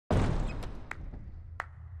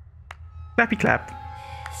Clappy clap.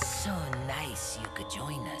 So nice you could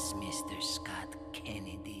join us, Mr. Scott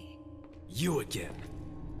Kennedy. You again.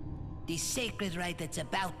 The sacred rite that's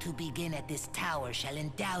about to begin at this tower shall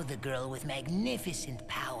endow the girl with magnificent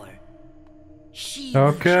power. She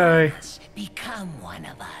will join us, become one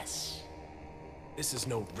of us. This is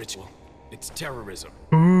no ritual. It's terrorism.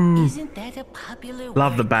 Isn't that a popular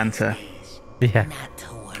Love the word banter. these days? Yeah. Not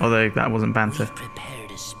to worry. Although that wasn't banter. We've prepared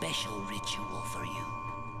a special ritual for you.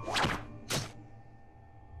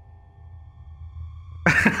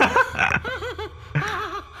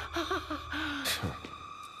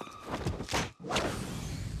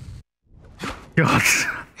 God.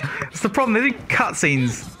 That's the problem. They do cutscenes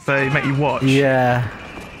so they make you watch. Yeah.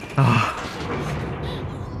 Oh.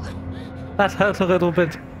 That hurt a little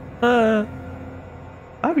bit.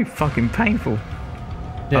 That'd be fucking painful.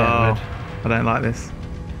 Yeah, it Oh, I don't like this.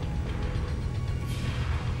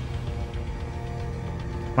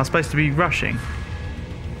 Am I supposed to be rushing?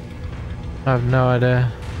 I have no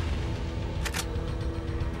idea.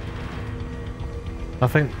 I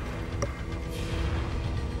think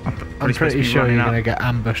I'm pretty sure you're going to get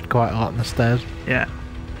ambushed quite a lot on the stairs. Yeah.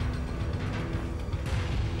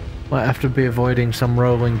 Might have to be avoiding some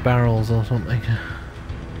rolling barrels or something.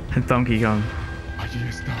 Donkey Kong.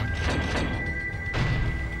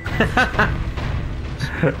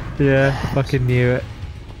 Yeah, fucking knew it.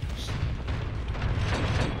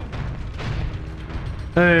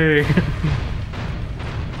 Hey!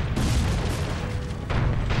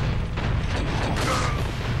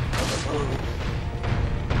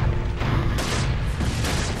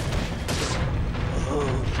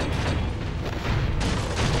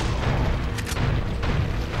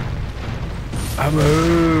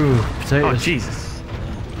 Ammo! Potatoes. Oh, Jesus.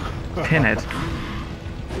 Pinhead.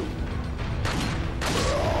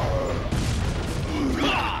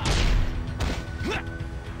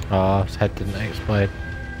 Oh, his head didn't explode.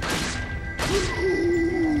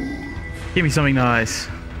 Give me something nice.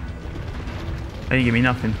 They didn't give me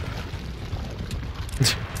nothing.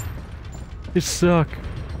 You suck.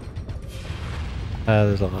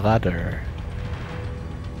 There's a ladder.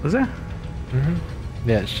 Was there?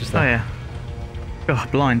 Yeah, it's just Oh, there. yeah.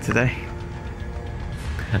 God, blind today.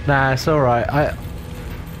 Nah, it's alright.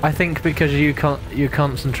 I think because you're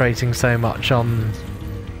concentrating so much on,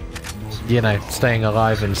 you know, staying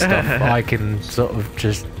alive and stuff, I can sort of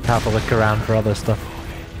just have a look around for other stuff.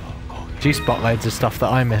 You spot loads of stuff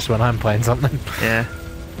that I miss when I'm playing something. Yeah.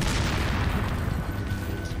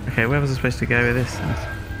 Okay, where was I supposed to go with this?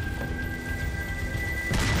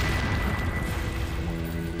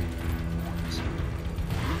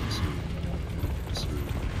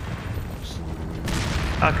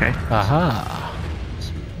 Okay. Aha!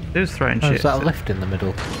 It was throwing Oh, shit. is that a lift in the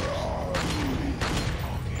middle?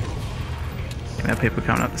 There are people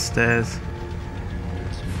coming up the stairs.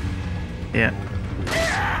 Yeah.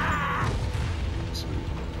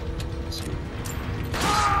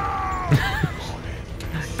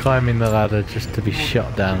 Climbing the ladder just to be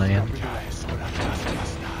shot down again.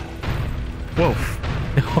 Wolf.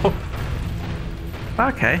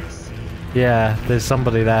 Okay. Yeah, there's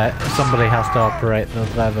somebody there. Somebody has to operate the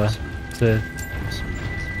lever to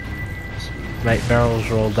make barrels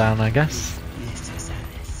roll down, I guess.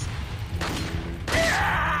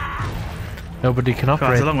 Nobody can God, it's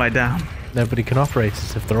operate. a long way down. Nobody can operate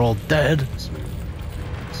it if they're all dead.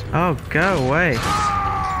 Oh, go away.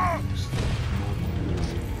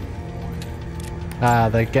 Ah,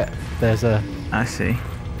 there's a I see.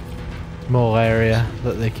 small area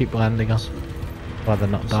that they keep landing on while they're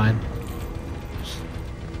not dying.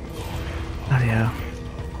 Bloody hell.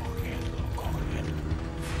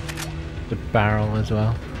 The barrel as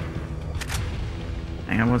well.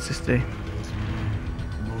 Hang on, what's this do?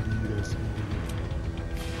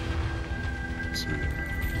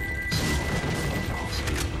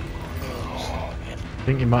 I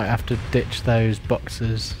think you might have to ditch those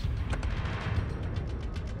boxes.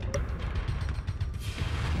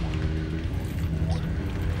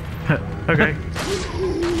 Okay.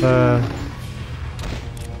 That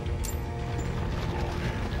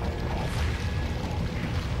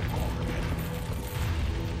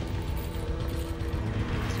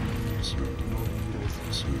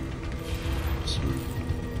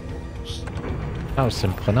was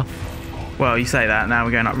simple enough. Well, you say that, now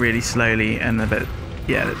we're going up really slowly and a bit...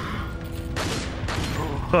 Yeah.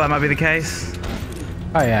 Thought that might be the case.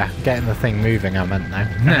 Oh yeah, getting the thing moving I meant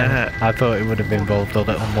now. I thought it would have involved a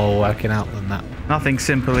little more working out than that. Nothing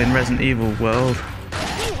simple in Resident Evil world.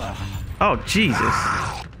 Oh, Jesus.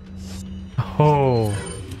 Oh.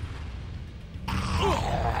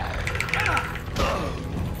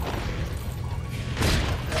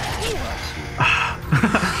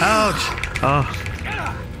 Ouch! Oh.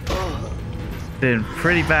 Doing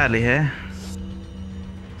pretty badly here.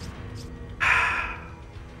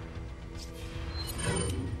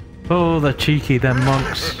 Oh, they're cheeky, them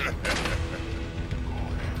monks.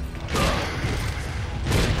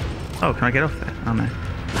 Oh, can I get off there? Oh no.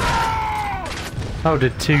 Oh,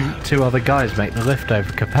 did two other guys make the lift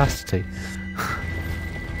over capacity?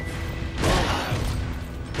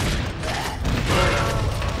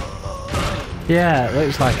 Yeah, it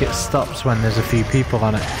looks like it stops when there's a few people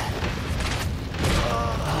on it.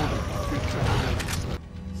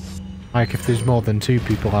 Like if there's more than 2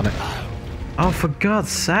 people on it. Oh, for God's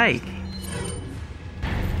sake!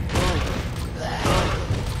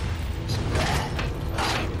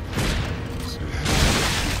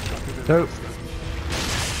 Oh.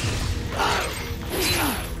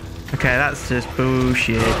 Okay, that's just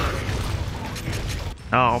bullshit.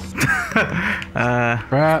 Oh.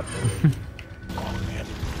 Crap.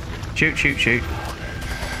 Shoot, shoot, shoot.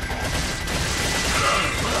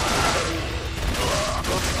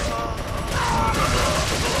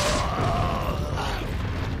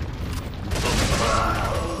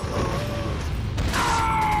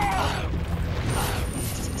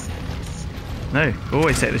 No,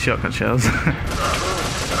 always take the shotgun shells.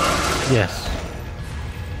 Yes.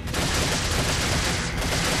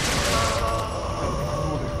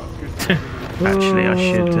 Actually, I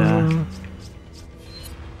should.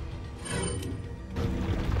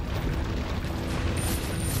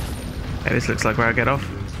 Okay, this looks like where I get off.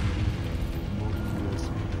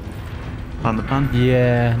 On the pun.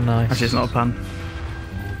 Yeah, nice. Actually, it's not a pun.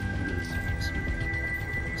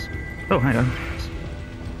 Oh, hang on.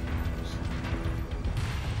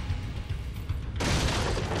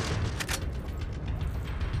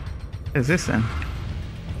 What is this then?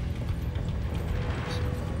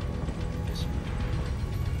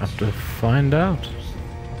 Have to find out.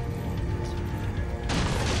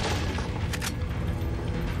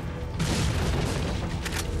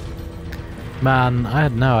 Man, I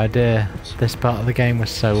had no idea this part of the game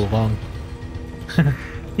was so long.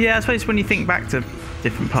 Yeah, I suppose when you think back to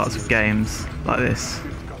different parts of games like this,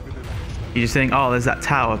 you just think, oh, there's that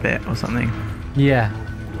tower bit or something. Yeah.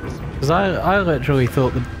 Because I literally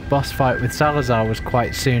thought the boss fight with Salazar was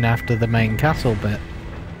quite soon after the main castle bit.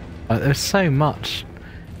 Like, there's so much.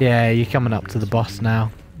 Yeah, you're coming up to the boss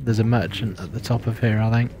now. There's a merchant at the top of here,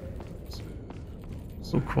 I think.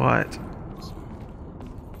 It's all quiet.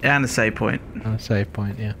 Yeah, and a save point. And a save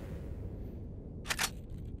point, yeah.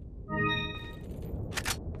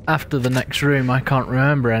 After the next room, I can't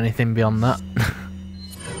remember anything beyond that.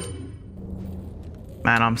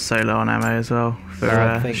 Man, I'm so low on ammo as well for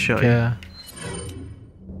I shotty.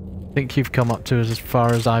 think you've come up to as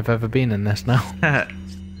far as I've ever been in this now.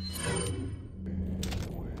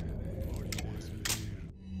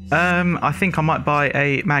 I think I might buy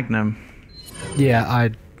a Magnum. Yeah,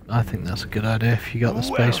 I think that's a good idea if you got the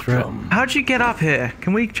space for it. How'd you get up here?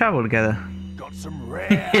 Can we travel together? Got some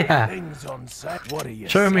rare Yeah. things on set. What are you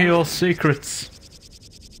Show me saying? your secrets.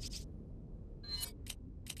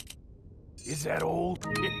 Is that all?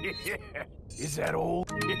 Is that all?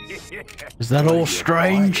 Is that all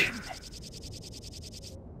strange?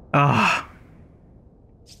 Ah.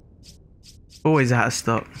 Always out of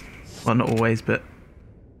stock. Well, not always, but...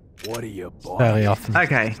 What are you buying? Fairly often.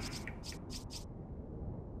 Okay.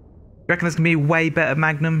 You reckon there's going to be a way better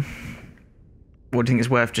Magnum? Or do you think it's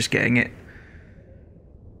worth just getting it?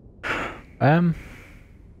 I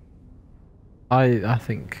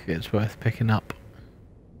think it's worth picking up.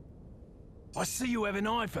 I see you have an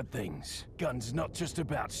eye for things. Gun's not just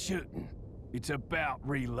about shooting. It's about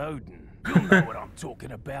reloading. You'll know what I'm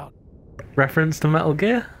talking about. Reference to Metal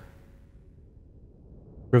Gear?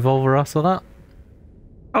 Revolver Ocelot?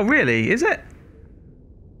 Oh, really? Is it?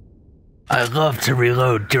 I love to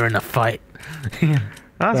reload during a fight.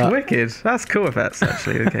 That's But- wicked. That's cool if that's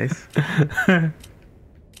actually the case.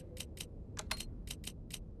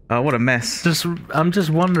 Oh, what a mess. I'm just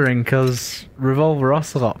wondering because Revolver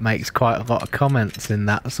Ocelot makes quite a lot of comments in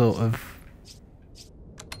that sort of,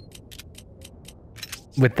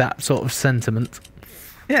 with that sort of sentiment.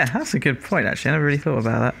 Yeah, that's a good point, actually. I never really thought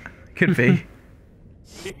about that. Could be.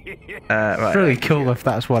 Right. It's really cool if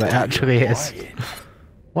that's what it actually is.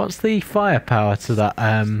 What's the firepower to that?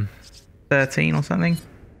 13 or something.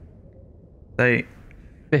 So,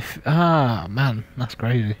 Ah, man, that's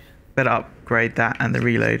crazy. better upgrade that and the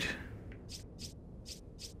reload.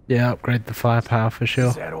 Yeah, upgrade the firepower for sure.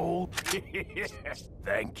 Is that all?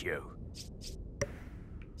 Thank you.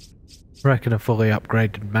 Reckon a fully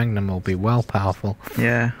upgraded Magnum will be well powerful.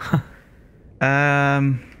 Yeah.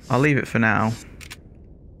 I'll leave it for now.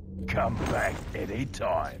 Come back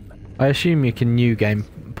anytime. I assume you can New Game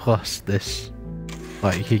Plus this,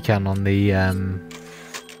 like you can on the On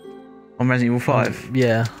Resident Evil 5?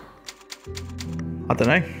 Yeah. I don't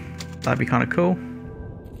know. That'd be kind of cool.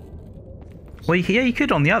 Well, yeah, you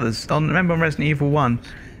could on the others. Remember on Resident Evil 1,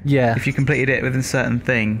 Yeah. if you completed it with a certain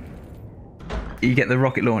thing, you get the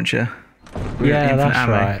rocket launcher. With Yeah, infinite that's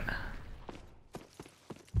ammo. right.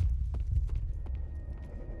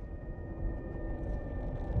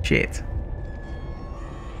 Shit.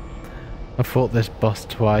 I fought this boss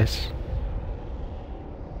twice.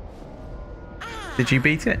 Did you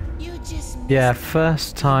beat it? You just Yeah,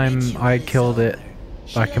 first time I killed it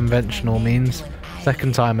by conventional means.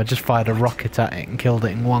 Second time I just fired a rocket at it and killed it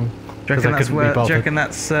in one. Do you Because reckon I that's couldn't be worth? Do you bothered. reckon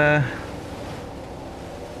that's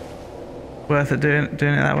worth it doing it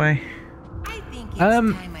that way? I think it's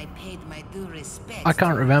Um, time I paid my due respects I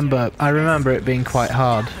can't to remember. I remember it being quite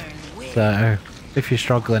hard. stubborn wit. So if you're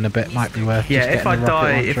struggling a bit, might be worth Yeah, just if I getting the rocket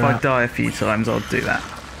die, launcher if I out. die a few times, I'll do that.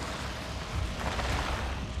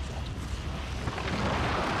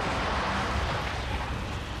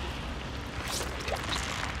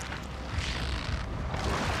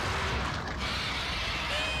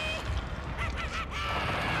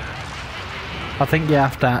 I think you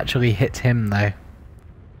have to actually hit him though.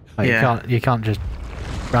 Like, Yeah. you can't just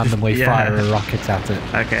randomly Yeah. fire a rocket at it.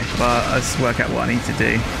 Okay, well, let's work out what I need to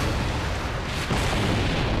do.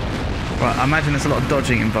 Right, I imagine there's a lot of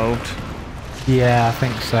dodging involved. Yeah, I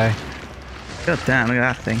think so. God damn, look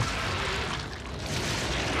at that thing.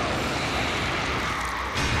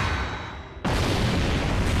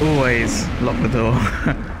 Always lock the door.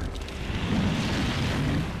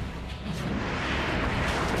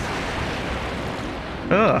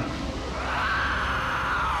 Ugh.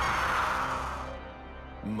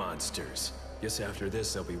 Monsters. Guess after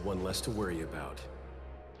this, there'll be one less to worry about.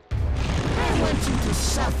 I want you to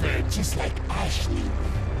suffer just like Ashley.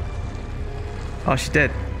 Oh, she's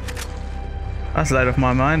dead. That's a load off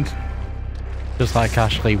my mind. Just like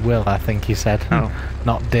Ashley will, I think he said. Oh.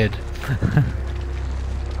 Not did.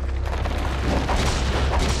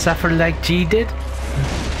 Suffer like G did?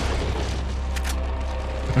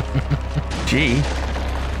 Gee.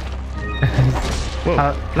 Whoa,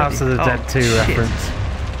 House of the bloody- Dead 2 shit. reference.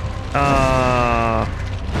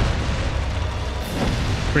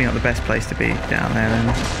 Probably not the best place to be down there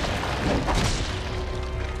then.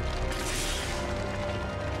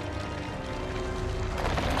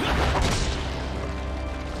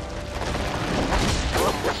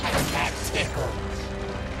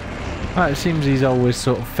 Well, it seems he's always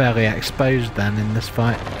sort of fairly exposed then in this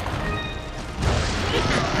fight.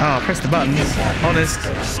 Oh, press the buttons. Honest.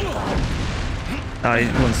 Oh, he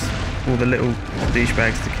wants all the little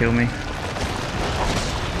douchebags to kill me.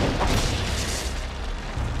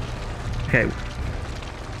 Okay.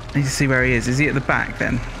 I need to see where he is. Is he at the back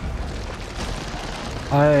then?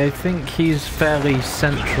 I think he's fairly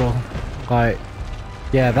central. Like,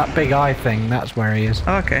 yeah, that big eye thing, that's where he is.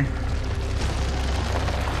 Oh, okay.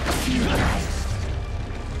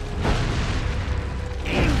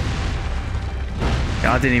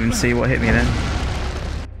 Yeah, I didn't even see what hit me then.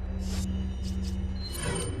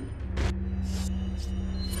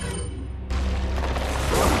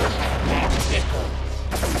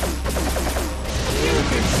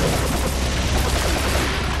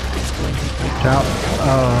 Shout.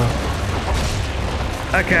 Oh.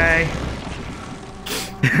 Okay.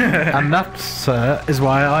 And that, sir, is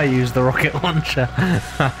why I use the rocket launcher.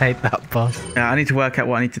 I hate that boss. Yeah, I need to work out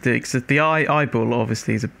what I need to do because the eyeball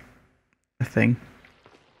obviously is a thing.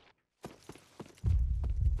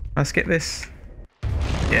 I'll skip this.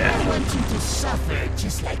 Yeah. I want you to suffer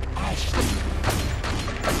just like Ashley.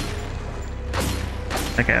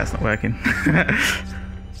 Okay, that's not working.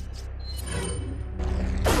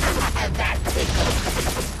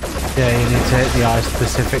 Yeah, you need to hit the eye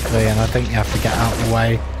specifically, and I think you have to get out of the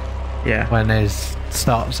way Yeah. when it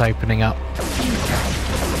starts opening up.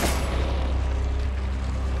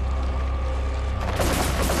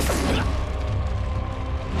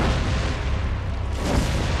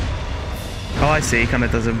 Oh, I see. Kind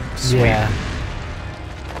of does a sweep. Yeah.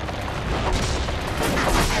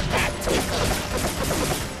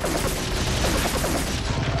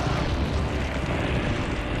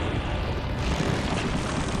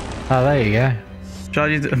 Oh, there you go. Shall I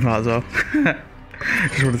use it? Might as well.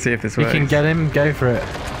 Just want to see if this You works. can get him, go for it.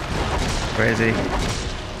 Where is he?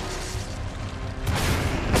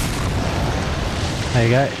 There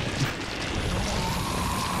you go.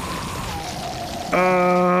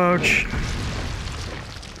 Ouch.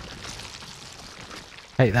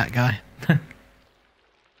 Hate that guy.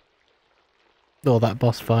 Or that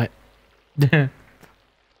boss fight. Might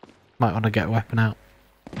want to get a weapon out.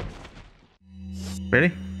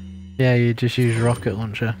 Really? Yeah, you just use a rocket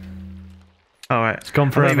launcher. Alright. It's gone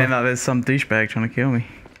I thought you forever. meant that there's some douchebag trying to kill me.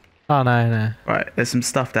 Oh, no. Right, there's some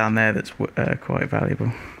stuff down there that's quite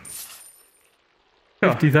valuable.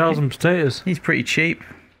 50,000 potatoes. He's pretty cheap.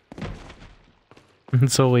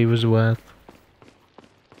 That's all he was worth.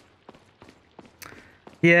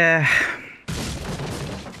 Yeah.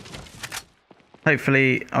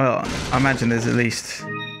 Hopefully, well, I imagine there's at least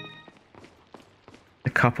a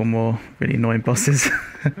couple more really annoying bosses.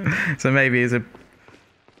 So maybe it's a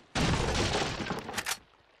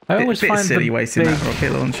bit silly wasting that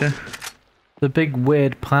rocket launcher. The big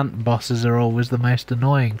weird plant bosses are always the most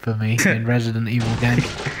annoying for me in Resident Evil games.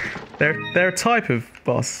 They're a type of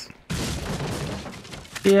boss.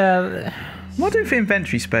 Yeah. What do I do for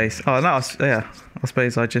inventory space? Oh no, yeah. I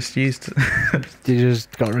suppose I just used. You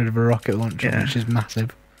just got rid of a rocket launcher, Yeah. which is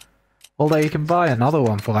massive. Although you can buy another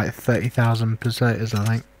one for like 30,000 pesetas, I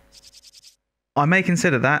think. I may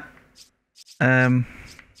consider that.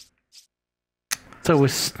 It's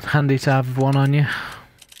always handy to have one on you.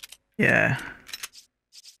 Yeah.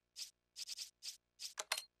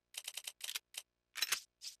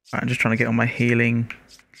 Right, I'm just trying to get all my healing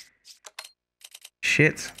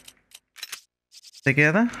shit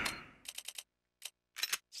together.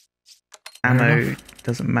 Ammo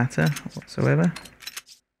doesn't matter whatsoever.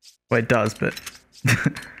 Well, it does, but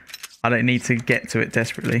I don't need to get to it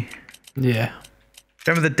desperately. Yeah.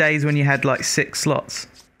 Remember the days when you had like 6 slots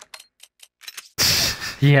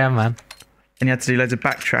Yeah, man. and you had to do loads of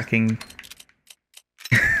backtracking?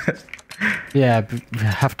 Yeah,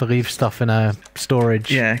 have to leave stuff in a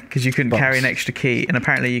storage. Yeah, because you couldn't box. carry an extra key, and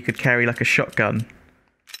apparently you could carry like a shotgun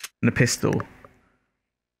and a pistol.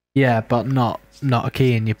 Yeah, but not a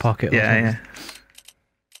key in your pocket. Or Yeah, something. yeah.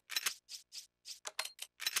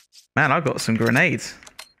 Man, I've got some grenades.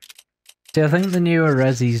 See, I think the newer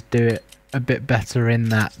Resis do it a bit better in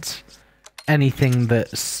that anything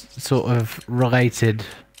that's sort of related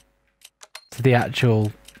to the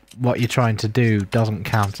actual what you're trying to do doesn't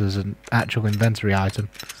count as an actual inventory item.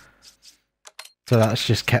 So that's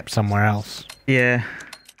just kept somewhere else. Yeah.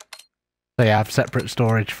 So you have separate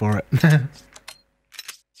storage for it. I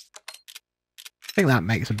think that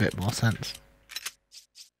makes a bit more sense.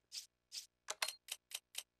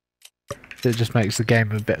 It just makes the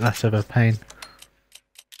game a bit less of a pain.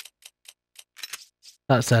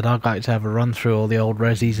 That said, I'd like to have a run through all the old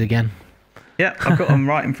Resis again. Yeah, I've got them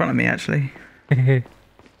right in front of me actually.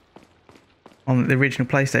 On the original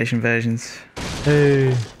PlayStation versions.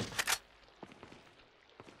 Hey.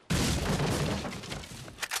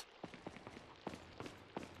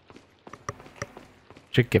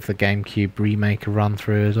 Should give the GameCube remake a run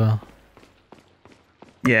through as well.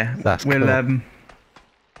 Yeah, That's we'll cool.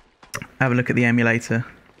 have a look at the emulator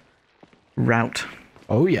route.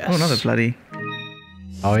 Oh yes. Oh, another bloody.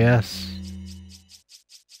 Oh yes.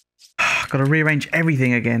 Got to rearrange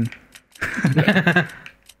everything again.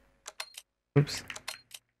 Oops.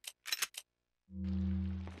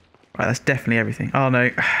 Right, that's definitely everything. Oh no,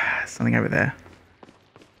 something over there.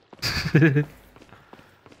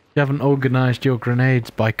 You haven't organised your grenades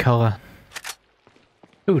by colour.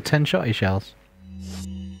 Ooh, 10 shotty shells.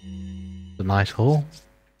 It's a nice haul.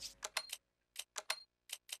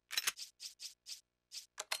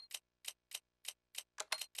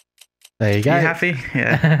 There you go. You happy?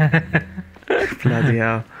 Yeah. Bloody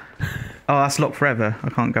hell. Oh, that's locked forever. I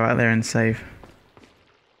can't go out there and save.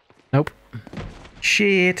 Nope.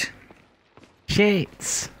 Shit.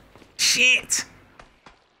 Shits. Shit.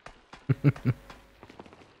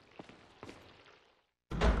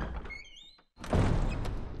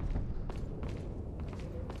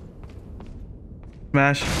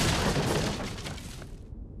 Smash.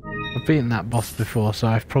 I've beaten that boss before, so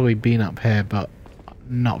I've probably been up here, but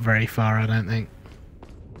not very far, I don't think.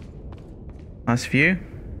 Nice view.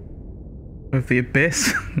 Of the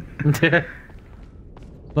abyss.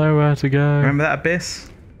 Nowhere to go. Remember that abyss?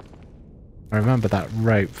 I remember that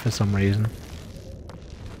rope for some reason.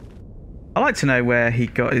 I'd like to know where he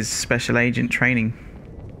got his special agent training.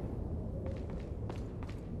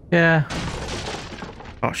 Yeah.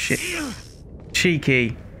 Oh shit.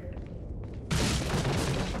 Cheeky.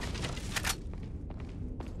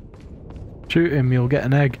 Shoot him, you'll get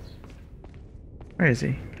an egg. Where is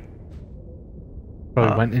he?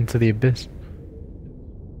 Probably Oh. went into the abyss. Is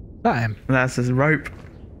that him? That's his rope.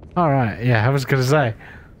 Alright, yeah, I was gonna say.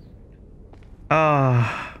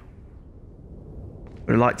 Ah.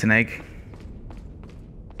 Would have liked an egg.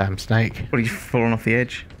 Damn snake. But he's fallen off the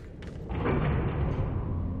edge.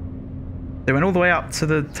 They went all the way up to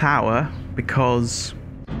the tower because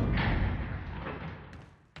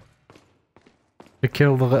To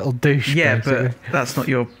kill the little douche. Yeah, basically. but that's not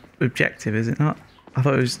your objective, is it not? I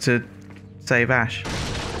thought it was to save Ash.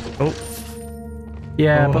 Oh.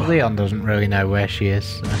 Yeah, Oh. but Leon doesn't really know where she is.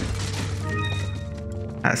 So.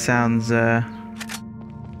 That sounds,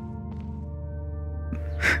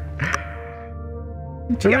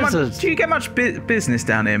 Do you get much business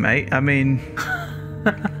down here, mate? I mean,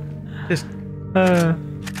 just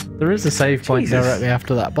there is a save point Jesus. directly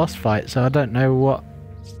after that boss fight, so I don't know what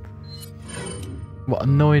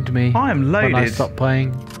annoyed me I am when I loaded. stopped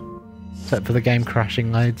playing, except for the game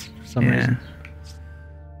crashing loads for some reason.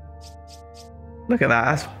 Look at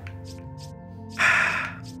that.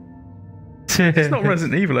 It's not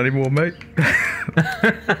Resident Evil anymore, mate.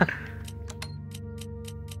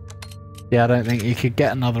 Yeah, I don't think you could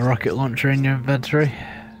get another rocket launcher in your inventory.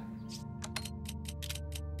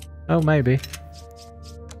 Oh, maybe.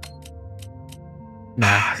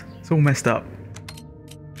 Nah. It's all messed up.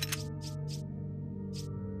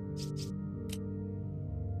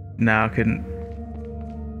 No, I couldn't.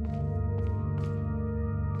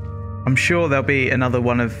 I'm sure there'll be another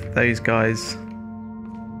one of those guys.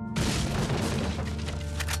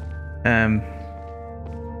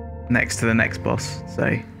 Next to the next boss,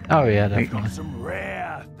 so. Oh yeah, definitely. Got some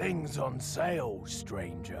rare things on sale,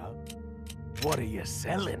 stranger. What are you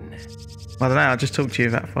selling? I don't know, I just talked to you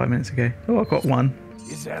about 5 minutes ago. Oh, I got one.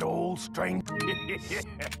 Is that all, stranger?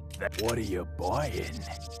 What are you buying?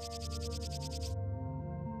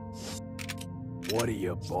 What are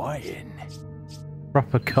you buying?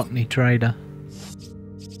 Proper Cockney trader.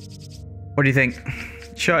 What do you think?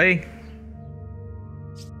 Shotty?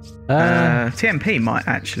 TMP might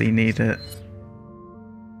actually need it.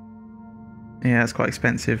 Yeah, it's quite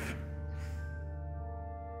expensive.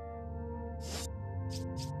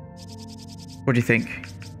 What do you think?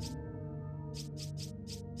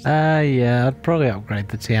 Yeah, I'd probably upgrade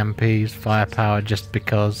the TMP's firepower just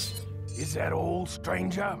because Is that all,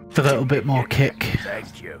 stranger? it's a little bit more kick.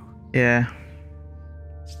 Thank you. Yeah.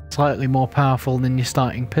 Slightly more powerful than your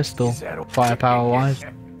starting pistol, Is that all? firepower wise.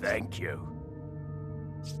 Thank you.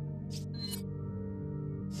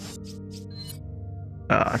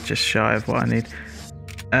 Just shy of what I need.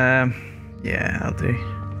 Yeah, I'll do.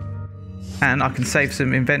 And I can save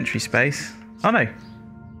some inventory space. Oh no.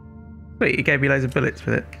 Wait, he gave me loads of bullets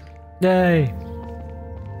with it. Yay!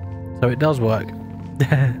 So it does work.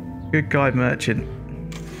 Good guy, merchant.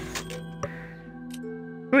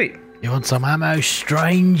 Sweet. You want some ammo,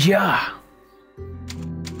 stranger?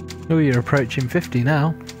 Oh, you're approaching 50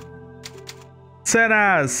 now. 10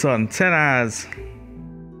 hours, son. 10 hours.